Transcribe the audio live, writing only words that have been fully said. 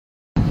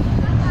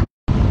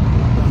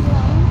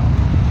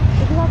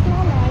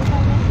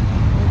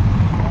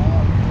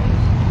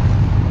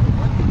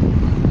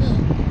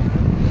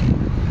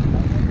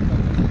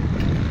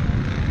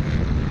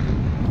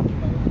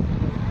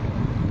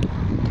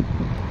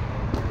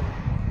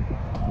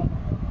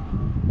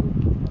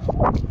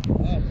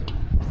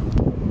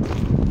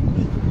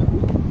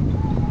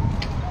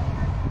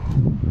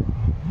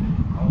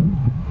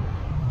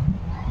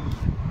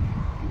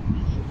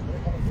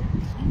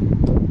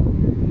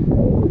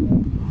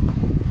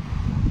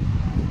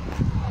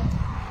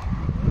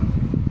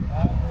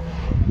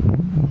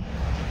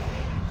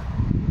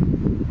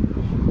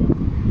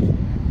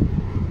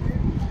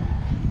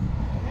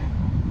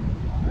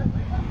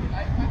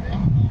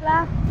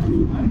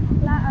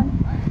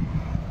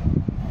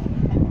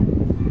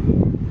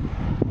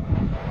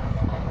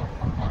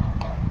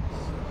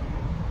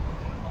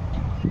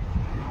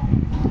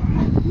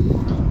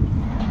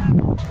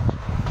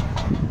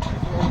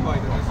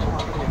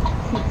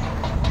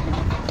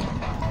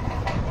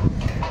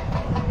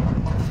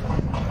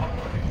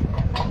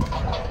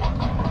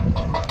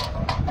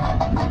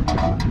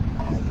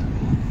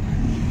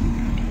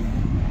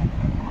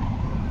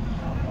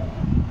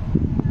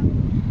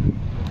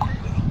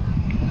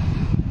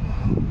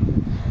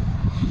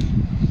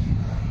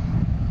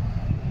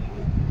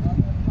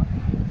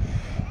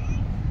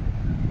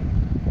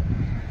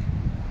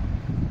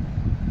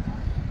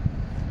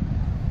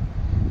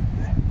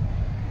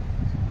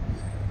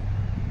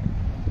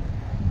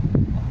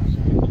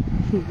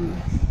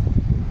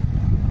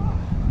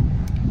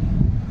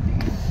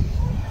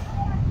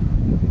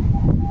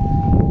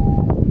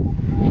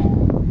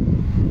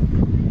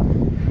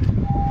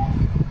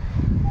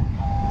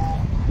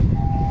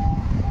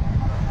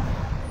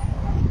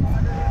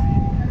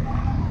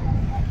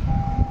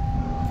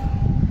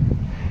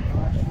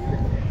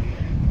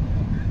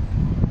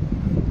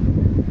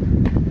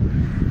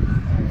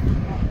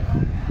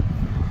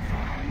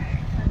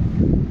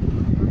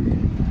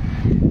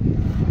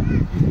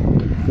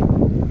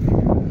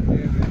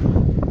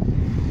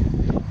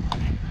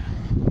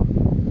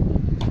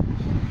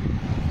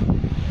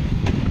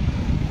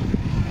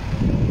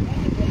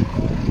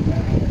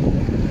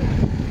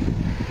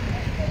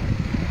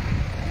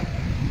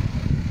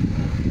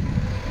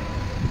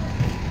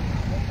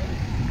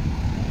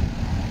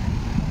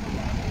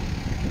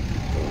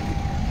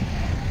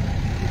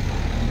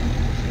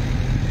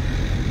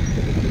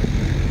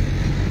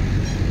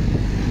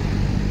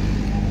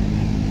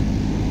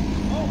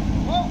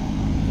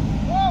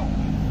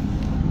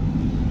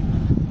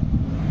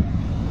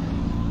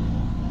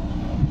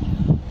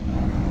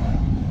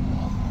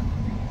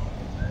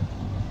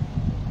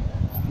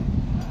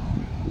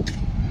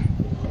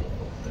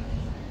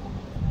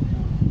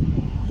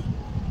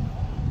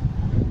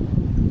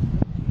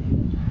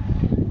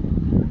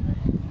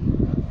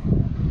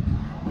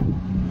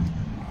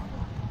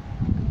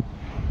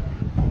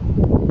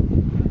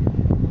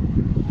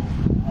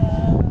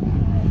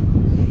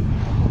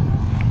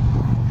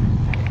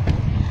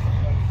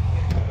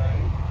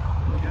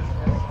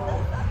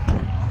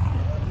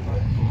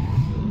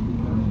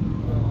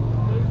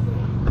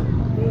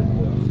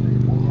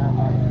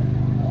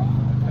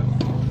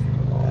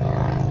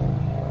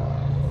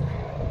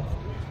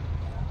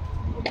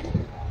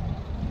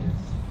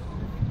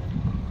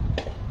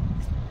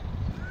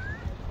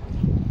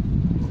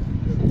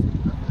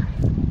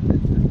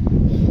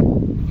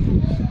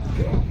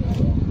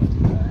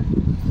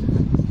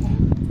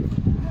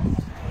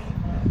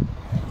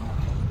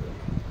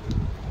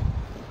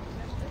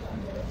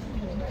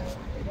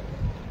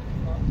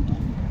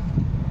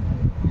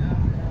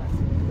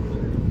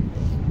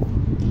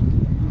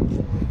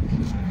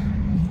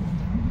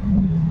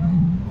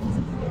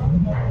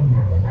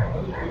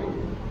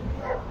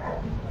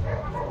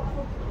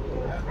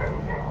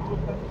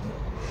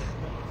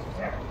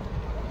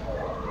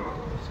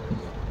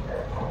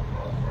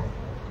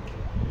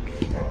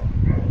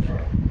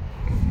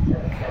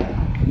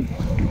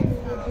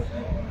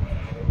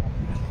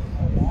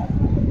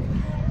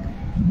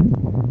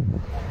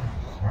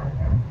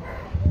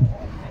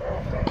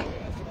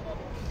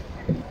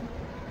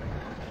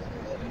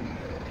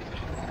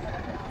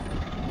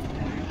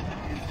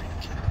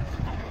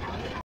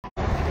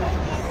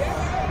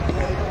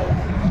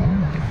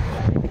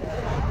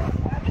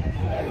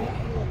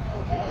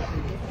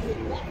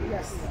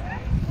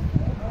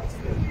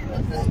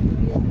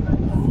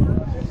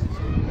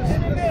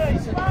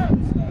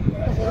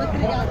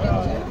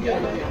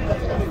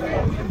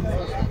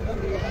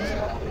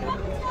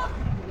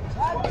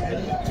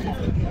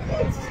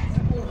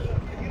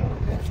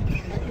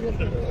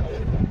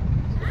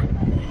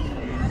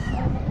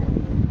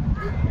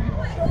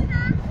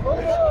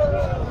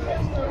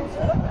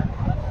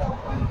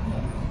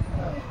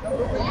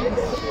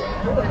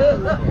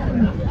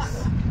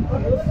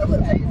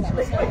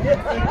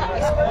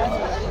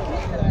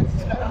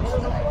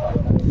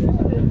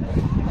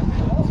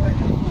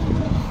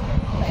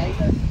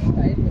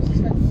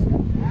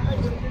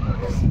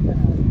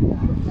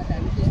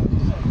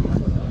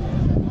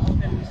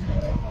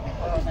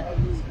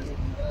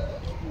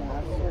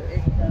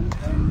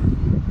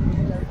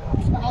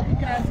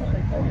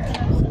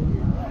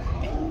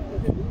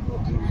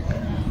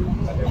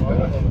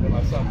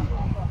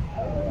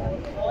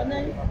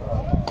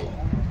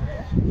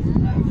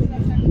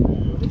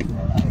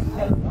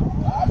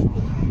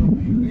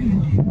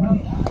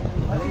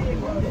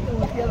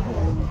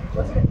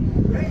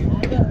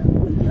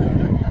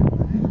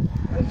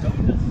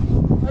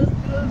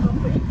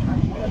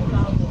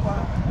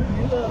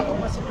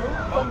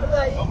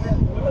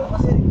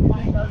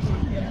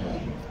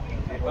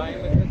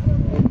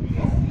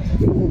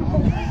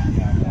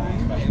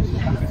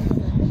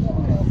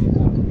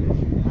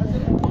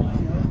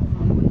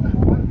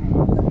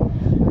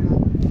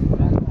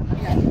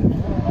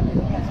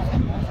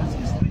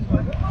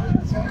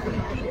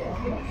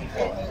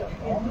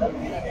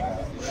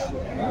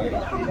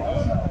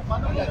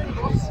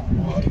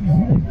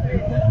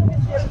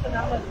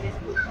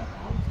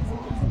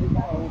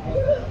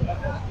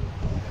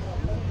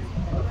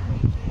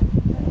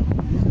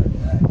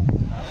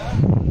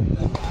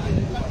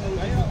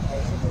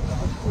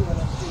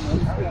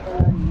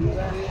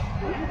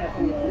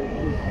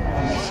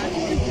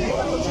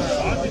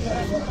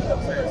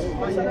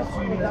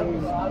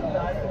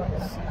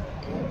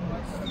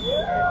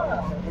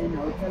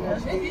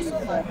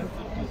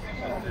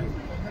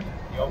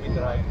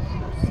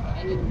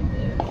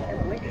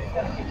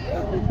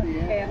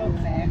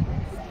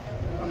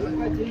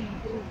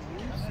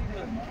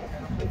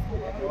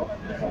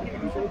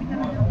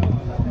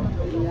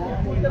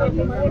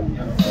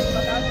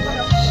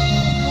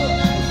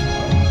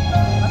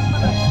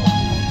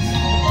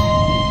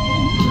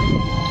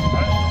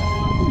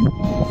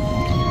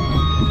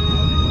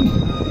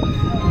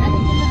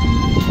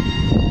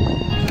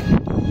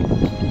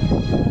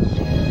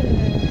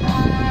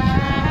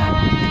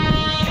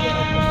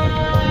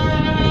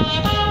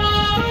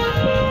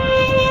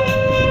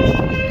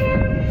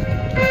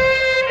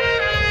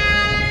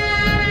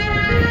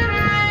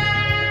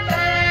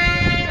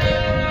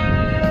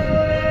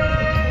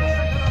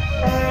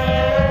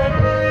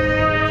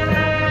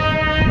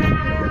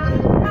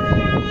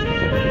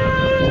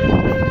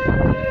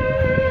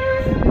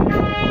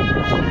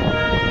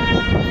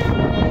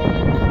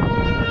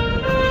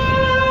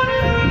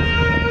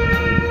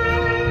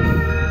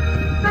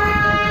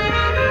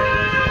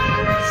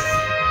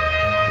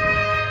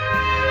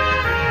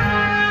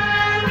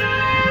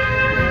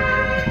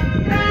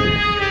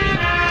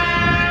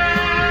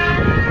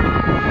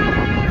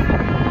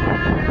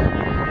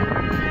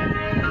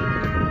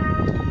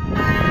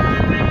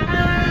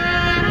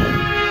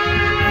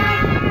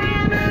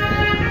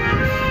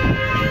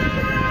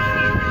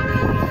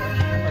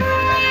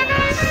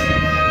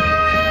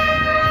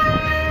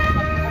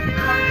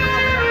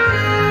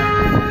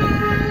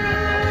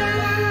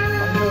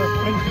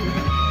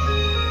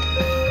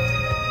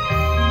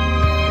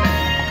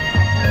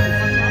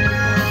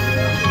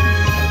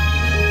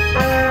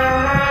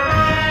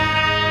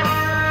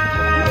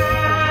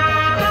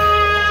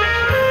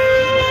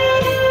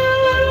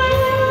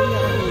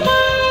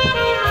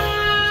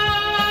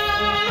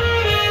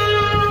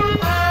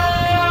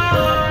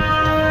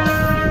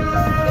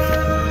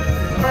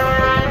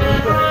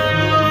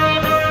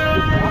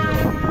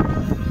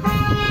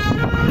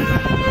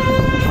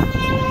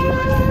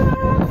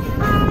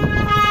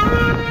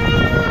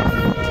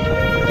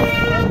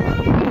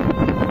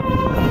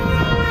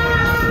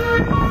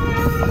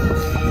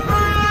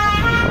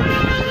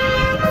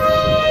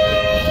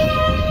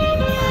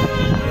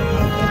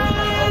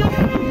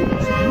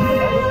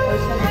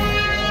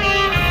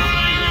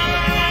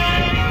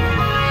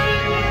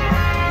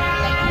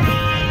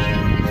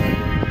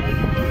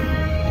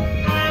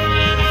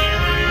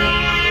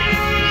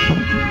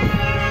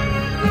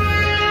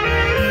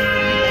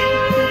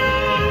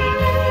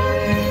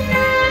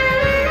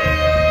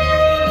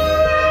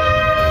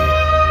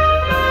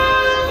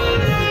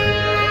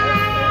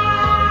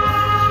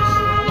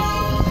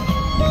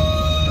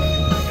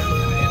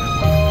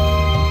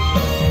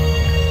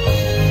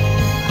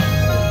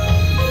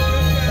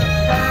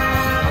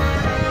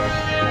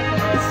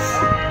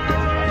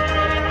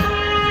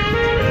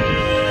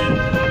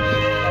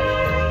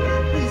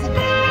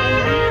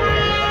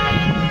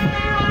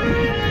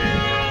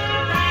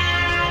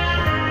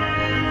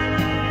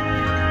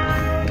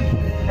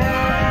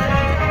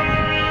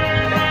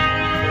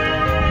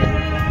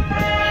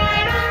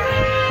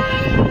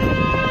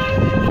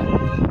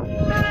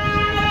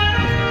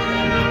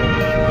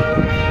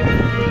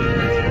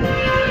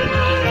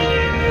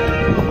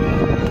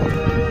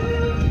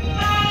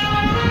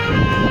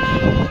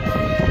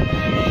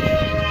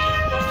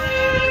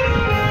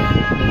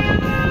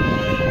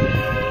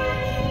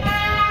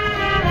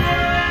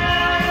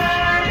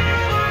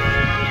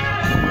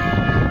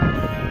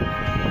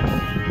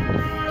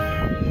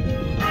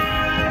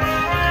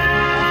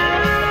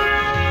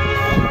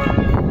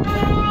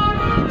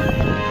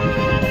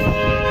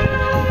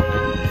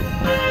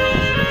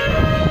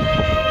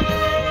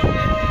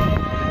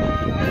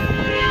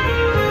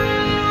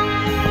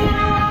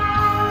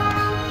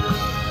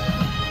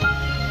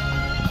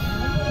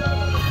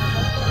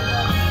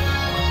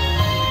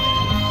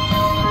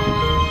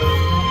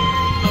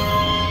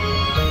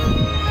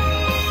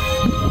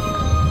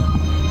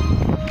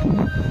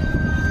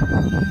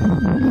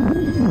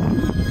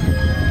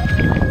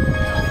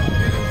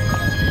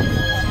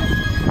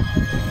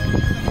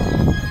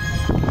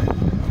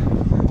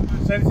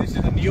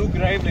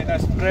grave, let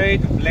us pray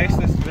to bless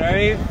this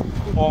grave.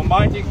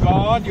 Almighty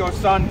God, your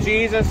Son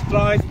Jesus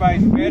Christ, by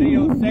his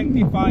burial,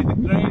 sanctify the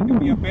grave to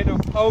be a bed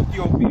of hope to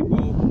your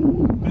people.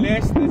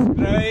 Bless this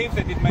grave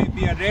that it may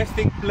be a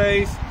resting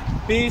place,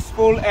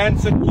 peaceful and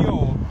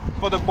secure,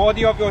 for the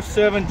body of your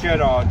servant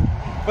Gerhard,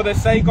 for the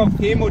sake of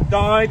him who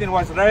died and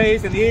was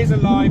raised and is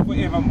alive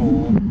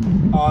forevermore.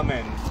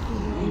 Amen.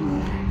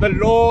 The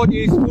Lord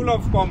is full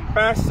of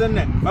compassion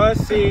and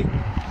mercy,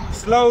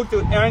 slow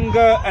to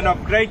anger and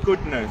of great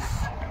goodness.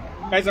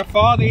 As a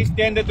father is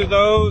tender to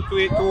those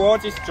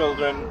towards his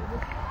children,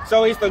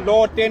 so is the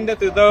Lord tender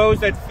to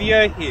those that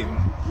fear him.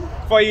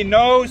 For he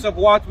knows of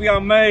what we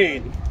are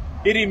made.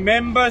 He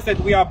remembers that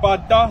we are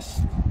but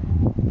dust.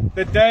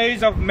 The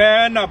days of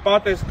man are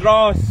but as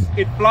grass.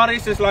 It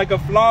flourishes like a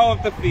flower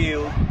of the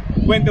field.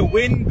 When the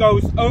wind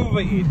goes over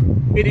it,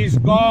 it is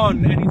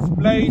gone, and its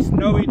place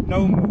know it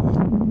no more.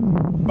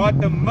 But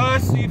the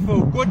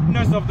merciful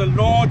goodness of the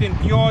Lord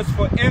endures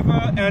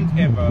forever and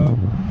ever,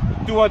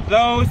 toward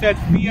those that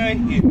fear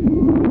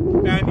him,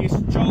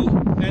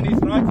 and his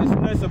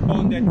righteousness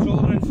upon their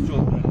children's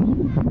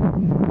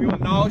children. We will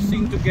now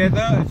sing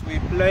together as we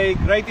play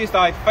Great is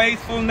Thy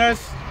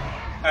Faithfulness,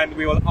 and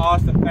we will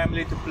ask the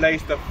family to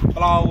place the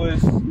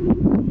flowers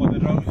or the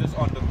roses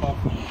on the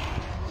coffin.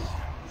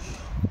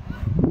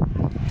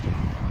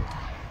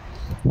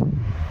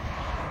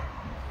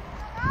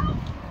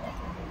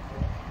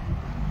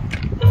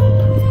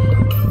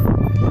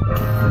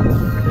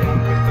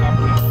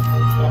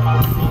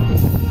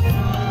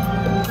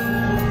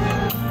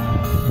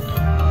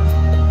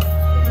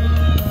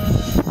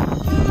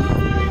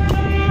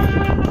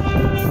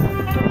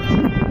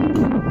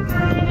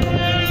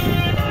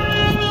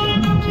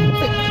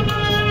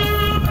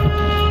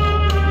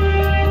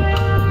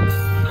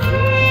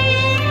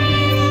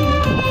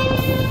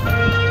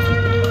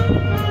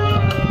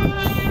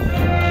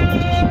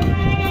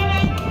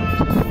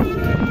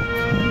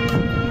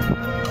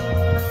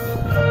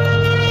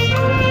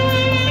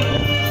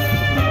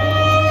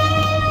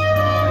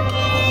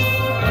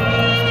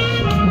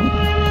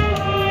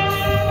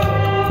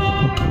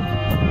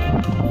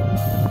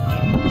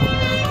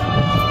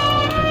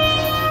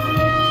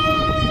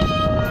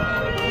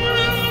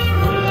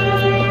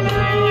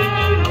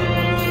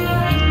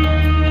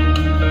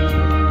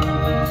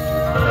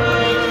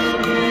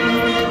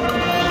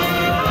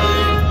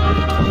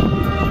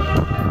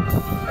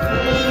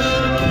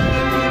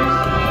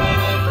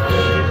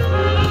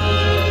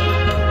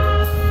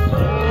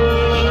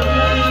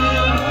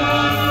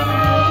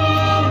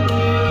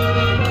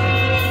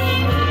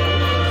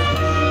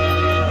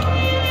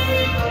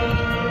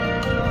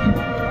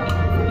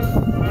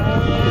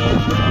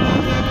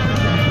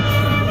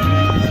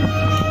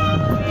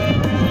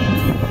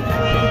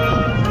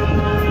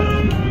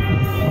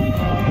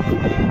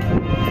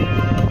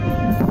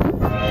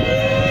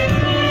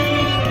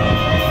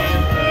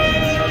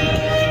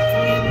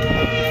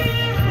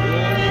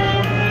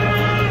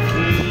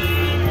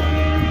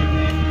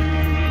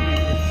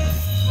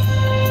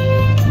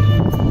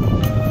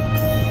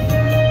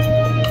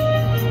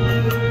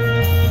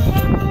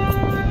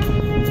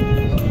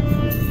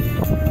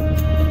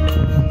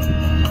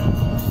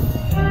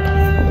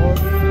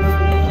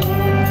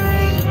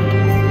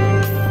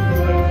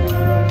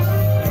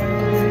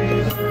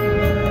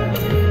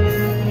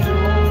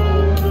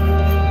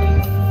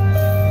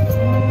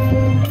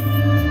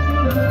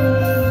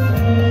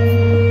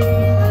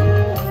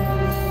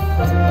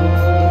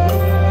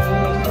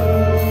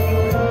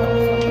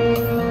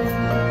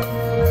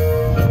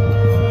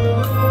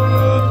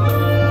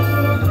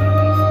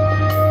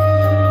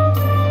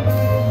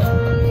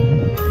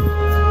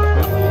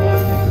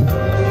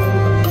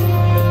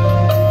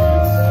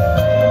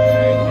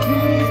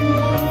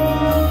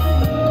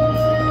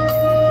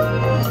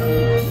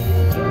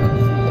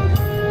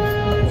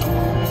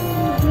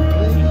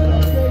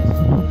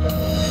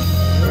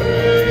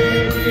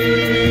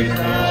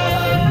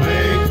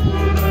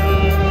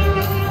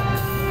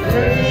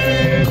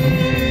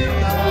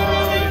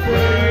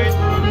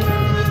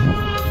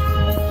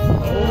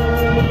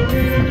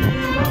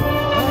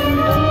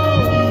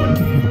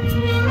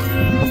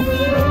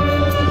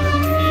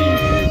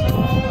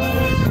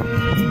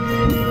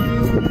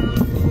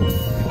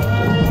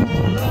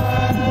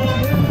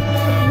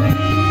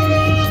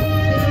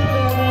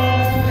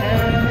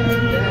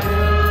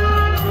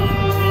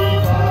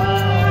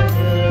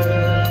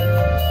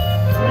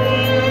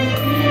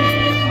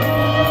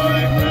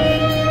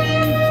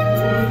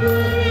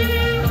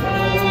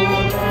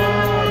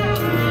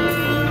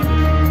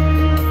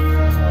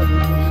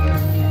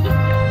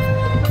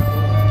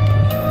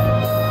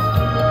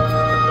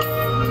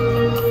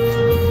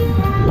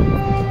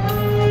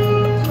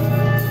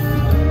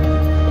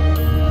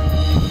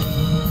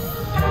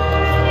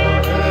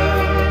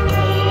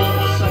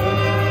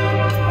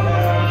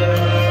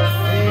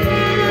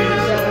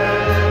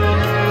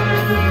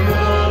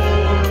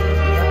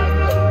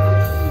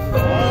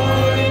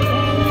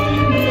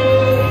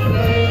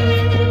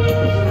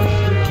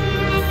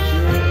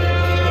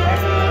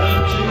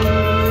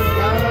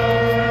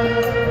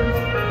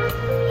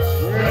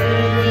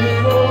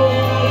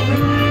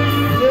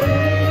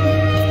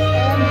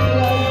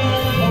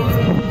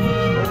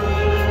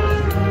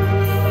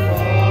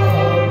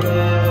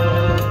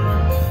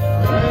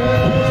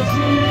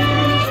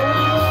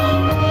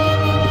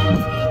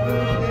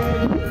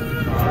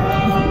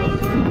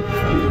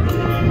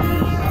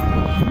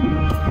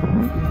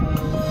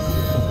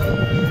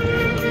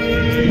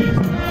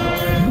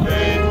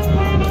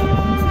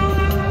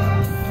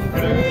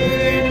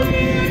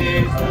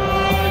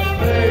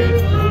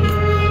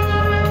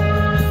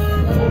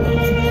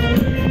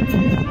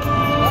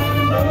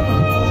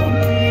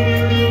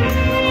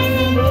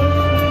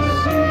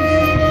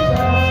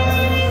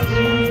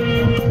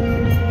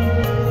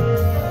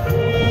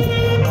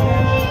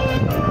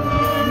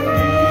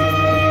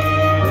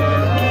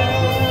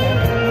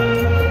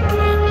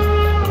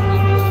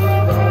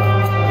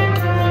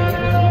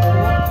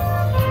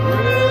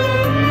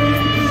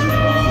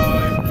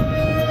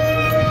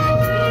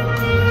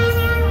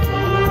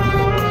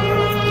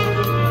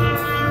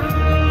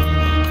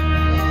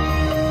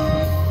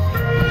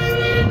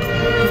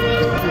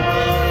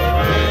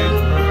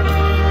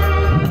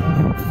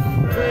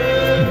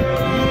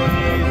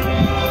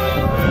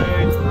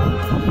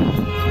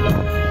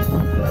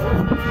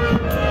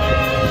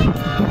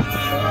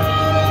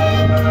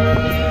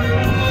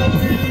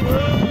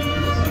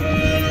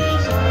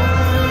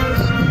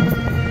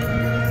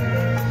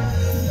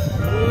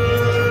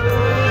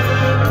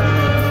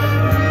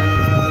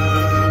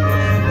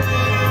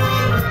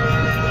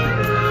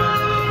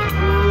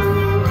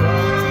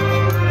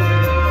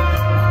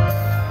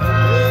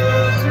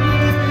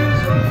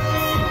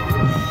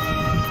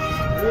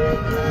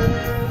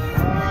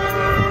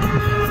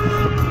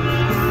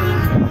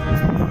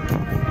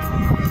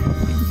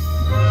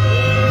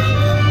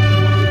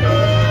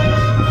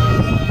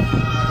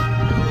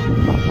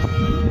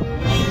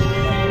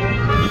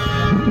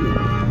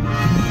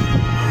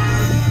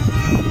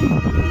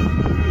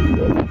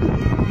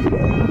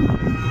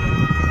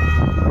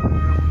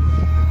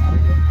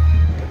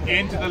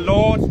 Then to the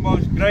Lord's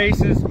most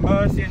gracious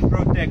mercy and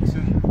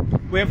protection,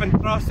 we have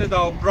entrusted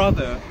our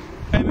brother,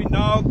 and we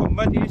now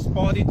commit his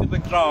body to the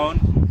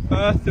ground,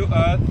 earth to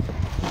earth,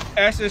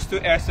 ashes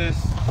to ashes,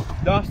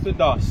 dust to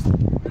dust,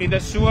 in the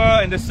sure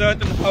and the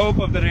certain hope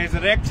of the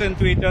resurrection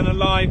to eternal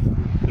life,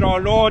 through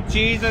our Lord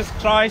Jesus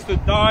Christ, who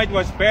died,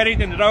 was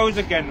buried, and rose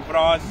again for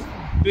us.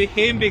 To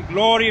him be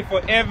glory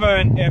forever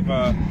and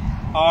ever.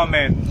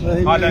 Amen.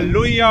 Amen.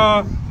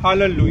 Hallelujah,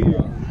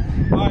 hallelujah.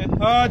 I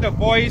heard a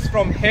voice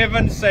from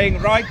heaven saying,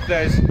 write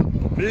this,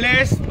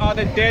 blessed are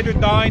the dead who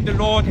die in the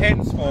Lord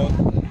henceforth.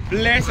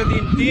 Blessed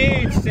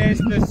indeed, says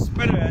the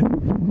Spirit,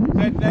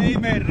 that they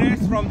may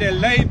rest from their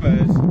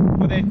labors,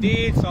 for their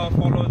deeds shall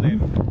follow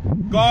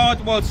them.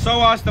 God will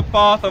show us the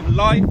path of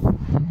life.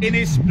 In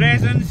his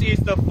presence is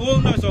the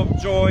fullness of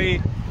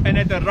joy, and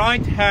at the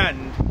right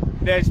hand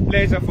there is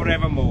pleasure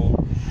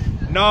forevermore.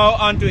 Now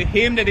unto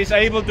him that is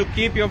able to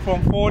keep you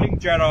from falling,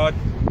 Gerhard,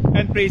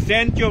 and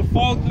present you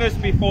faultless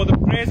before the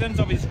presence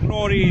of his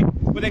glory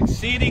with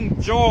exceeding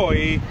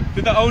joy,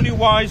 to the only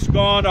wise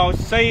God our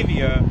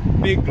Saviour,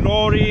 be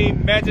glory,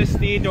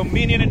 majesty,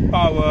 dominion and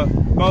power,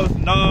 both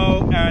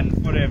now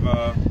and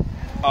forever.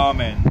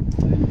 Amen.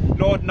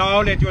 Lord,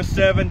 now let your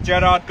servant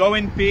Gerhard go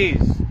in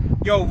peace.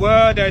 Your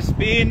word has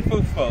been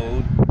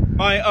fulfilled.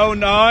 My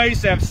own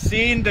eyes have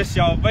seen the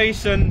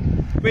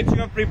salvation which you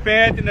have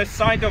prepared in the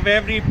sight of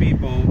every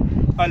people,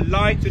 a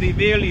light to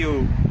reveal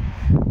you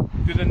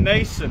to the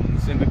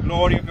nations in the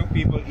glory of your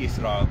people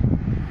Israel.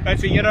 En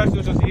so Here,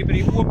 soos ons hier by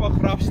die oop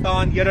graf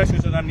staan, Here,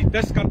 soos ons aan die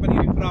diskant van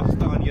hierdie graf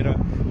staan, Here,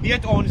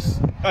 weet ons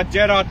dat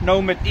Gerhard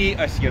nou met u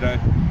is, Here.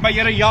 Maar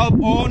Here,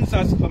 help ons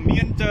as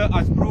gemeente,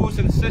 as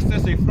broers en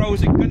susters, sy vrou,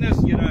 sy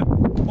kinders, Here,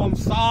 om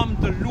saam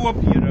te loop,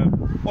 Here,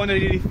 onder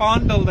die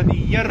vaandel dat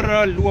die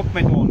Here loop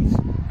met ons.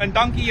 En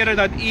dankie, Here,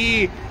 dat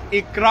u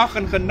krag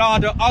en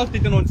genade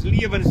altyd in ons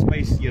lewens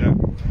wys, Here.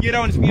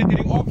 Here, ons weet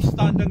hierdie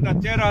opstanding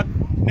dat Gerhard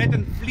net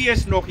in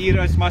vlees nog hier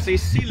is, maar sy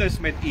siel is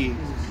met u.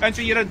 En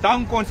so, Here,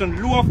 dank ons en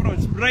loof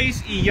ons, prys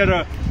u,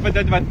 Here, vir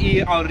dit wat u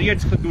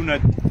alreeds gedoen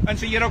het. En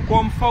so, Here,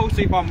 kom vou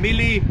sy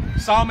familie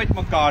saam met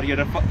mekaar,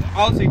 Here,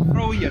 al sy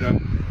vrou, Here,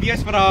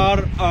 wees vir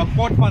haar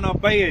God van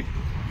nabyheid,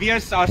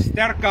 wees haar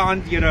sterke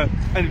hand, Here,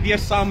 en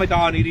wees saam met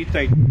haar in hierdie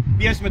tyd.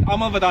 Wees met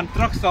almal wat dan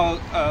terug sal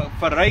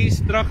verreis,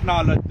 terug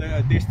na hulle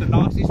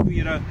destinasies toe,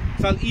 Here,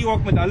 sal u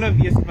ook met hulle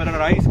wees vir 'n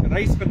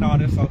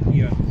reisgenade sal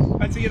gee.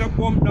 En so, Here,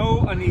 kom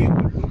nou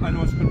in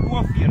ons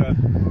geloof, Here,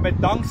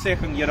 met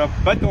danksegging, Here,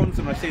 bid ons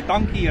en ons sê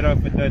dankie, Here,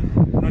 vir dit.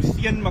 En ons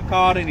seën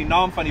mekaar in die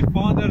naam van die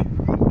Vader,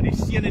 en die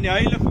Seun en die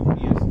Heilige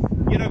Gees.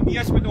 Here,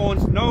 wees met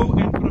ons nou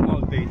en vir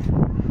altyd.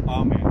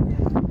 Amen.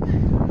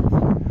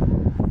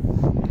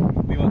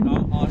 We will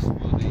now ask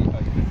for the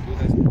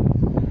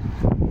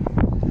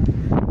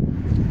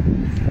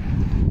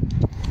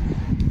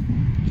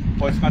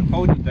ons gaan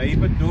gou die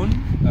David doen,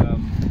 so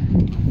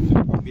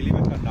die familie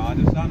wat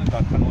genade staan, en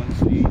dan gaan ons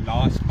die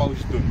last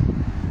pause doen.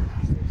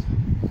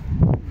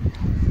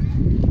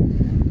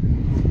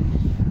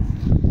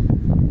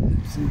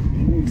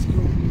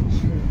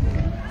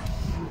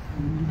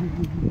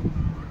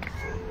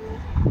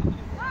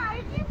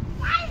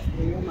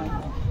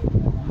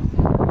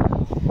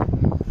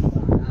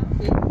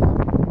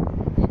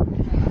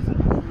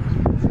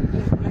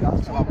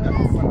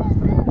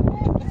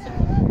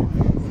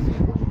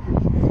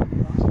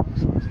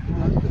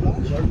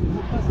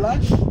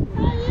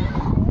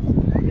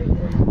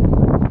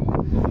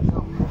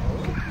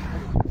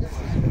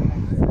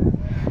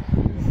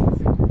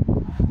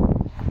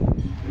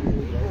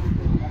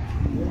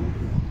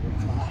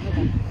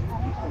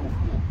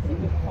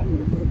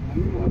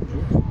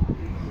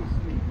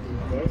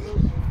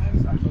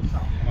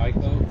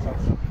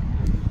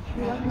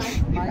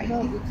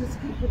 Just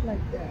keep it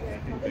like that.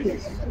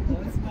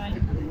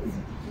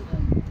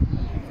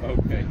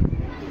 Okay.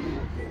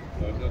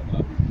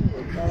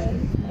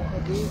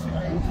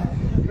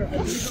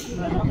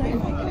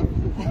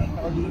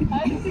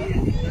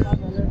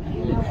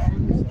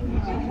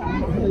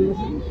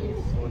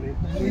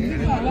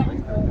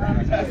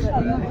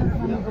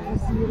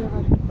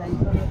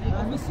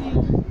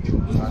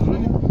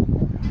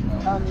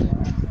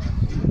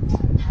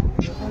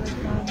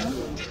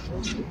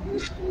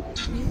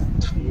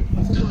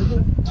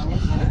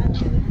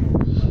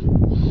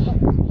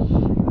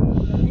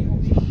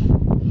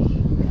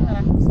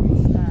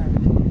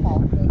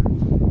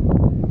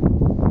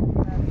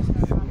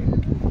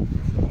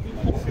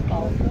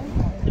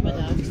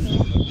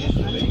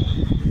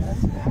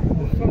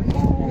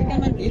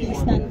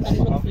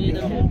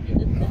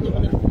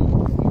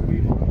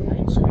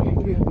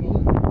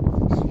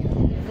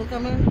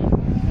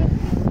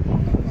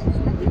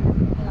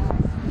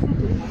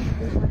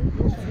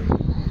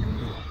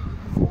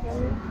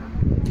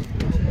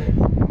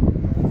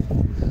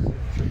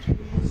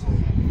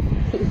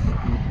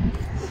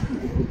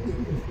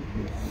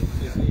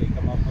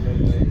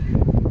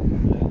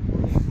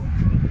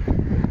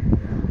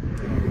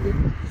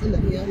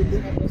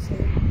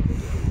 Yeah.